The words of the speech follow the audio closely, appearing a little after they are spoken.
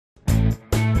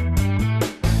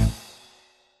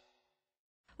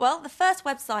Well, the first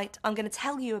website I'm going to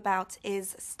tell you about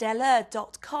is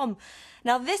stellar.com.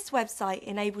 Now, this website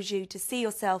enables you to see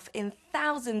yourself in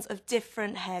thousands of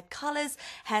different hair colours,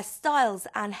 hairstyles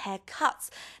and haircuts.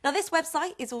 Now, this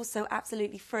website is also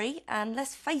absolutely free and,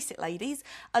 let's face it ladies,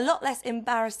 a lot less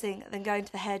embarrassing than going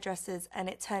to the hairdressers and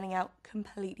it turning out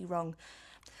completely wrong.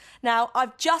 Now,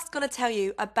 I've just got to tell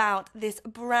you about this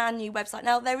brand new website.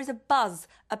 Now, there is a buzz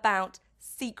about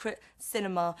Secret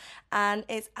Cinema and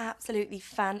it's absolutely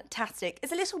fantastic.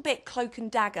 It's a little bit cloak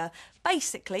and dagger.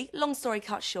 Basically, long story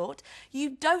cut short, you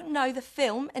don't know the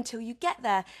film until you get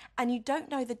there and you don't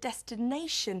know the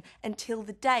destination until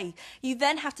the day. You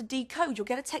then have to decode. You'll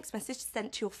get a text message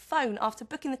sent to your phone after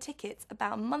booking the tickets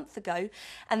about a month ago,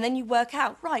 and then you work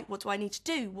out, right, what do I need to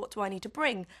do? What do I need to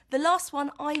bring? The last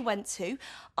one I went to,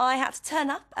 I had to turn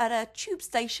up at a tube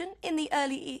station in the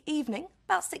early evening,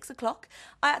 about 6 o'clock.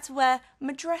 I had to wear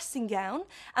my dressing gown,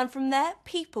 and from there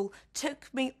people took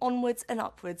me onwards and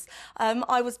upwards.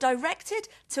 I was directed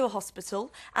to a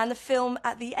hospital, and the film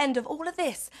at the end of all of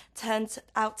this turned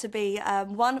out to be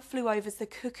One Flew Over the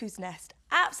Cuckoo's Nest.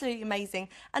 Absolutely amazing.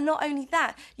 And not only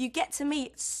that, you get to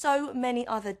meet so many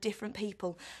other different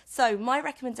people. So my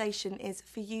recommendation is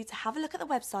for you to have a look at the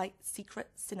website Secret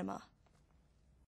Cinema.